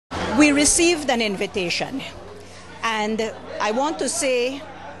We received an invitation, and I want to say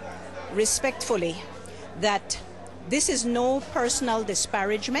respectfully that this is no personal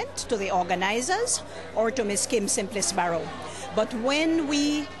disparagement to the organizers or to Ms. Kim Simplis Barrow. But when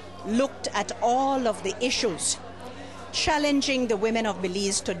we looked at all of the issues challenging the women of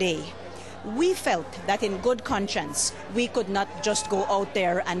Belize today, we felt that in good conscience we could not just go out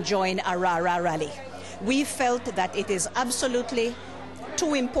there and join a rah-rah rally. We felt that it is absolutely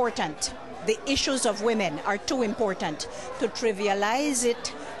too important. The issues of women are too important to trivialize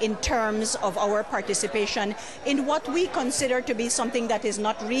it in terms of our participation in what we consider to be something that is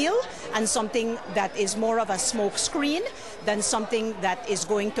not real and something that is more of a smoke screen than something that is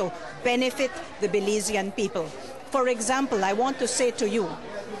going to benefit the Belizean people. For example, I want to say to you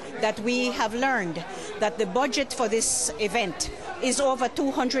that we have learned that the budget for this event is over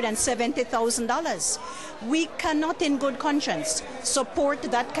 $270,000. We cannot in good conscience support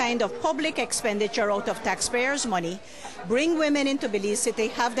that kind of public expenditure out of taxpayers' money, bring women into Belize City,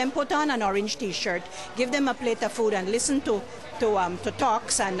 have them put on an orange t-shirt, give them a plate of food and listen to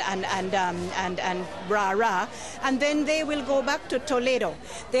talks and rah-rah, and then they will go back to Toledo.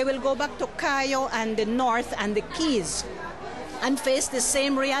 They will go back to Cayo and the North and the Keys and face the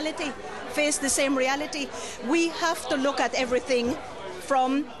same reality. We have to look at everything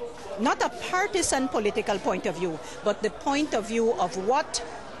from not a partisan political point of view, but the point of view of what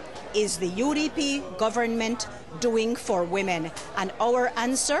is the UDP government doing for women. And our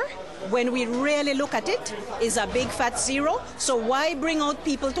answer, when we really look at it, is a big fat zero. So why bring out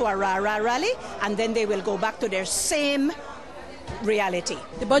people to a rah-rah rally and then they will go back to their same reality?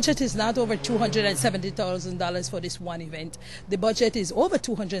 The budget is not over $270,000 for this one event. The budget is over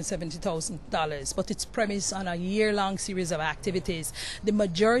 $270,000, but it's premised on a year-long series of activities. The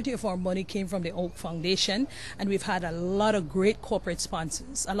majority of our money came from the Oak Foundation, and we've had a lot of great corporate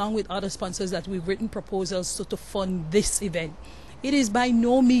sponsors, along with other sponsors that we've written proposals to fund this event. It is by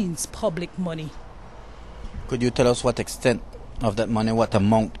no means public money. Could you tell us what extent of that money, what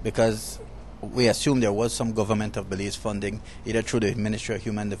amount? Because we assume there was some government of Belize funding, either through the Ministry of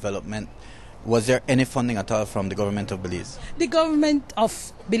Human Development. Was there any funding at all from the government of Belize? The government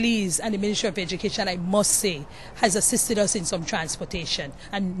of Belize and the Ministry of Education, I must say, has assisted us in some transportation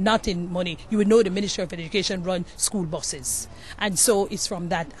and not in money. You would know the Ministry of Education run school buses, and so it's from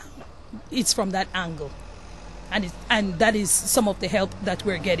that angle, and that is some of the help that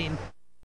we're getting.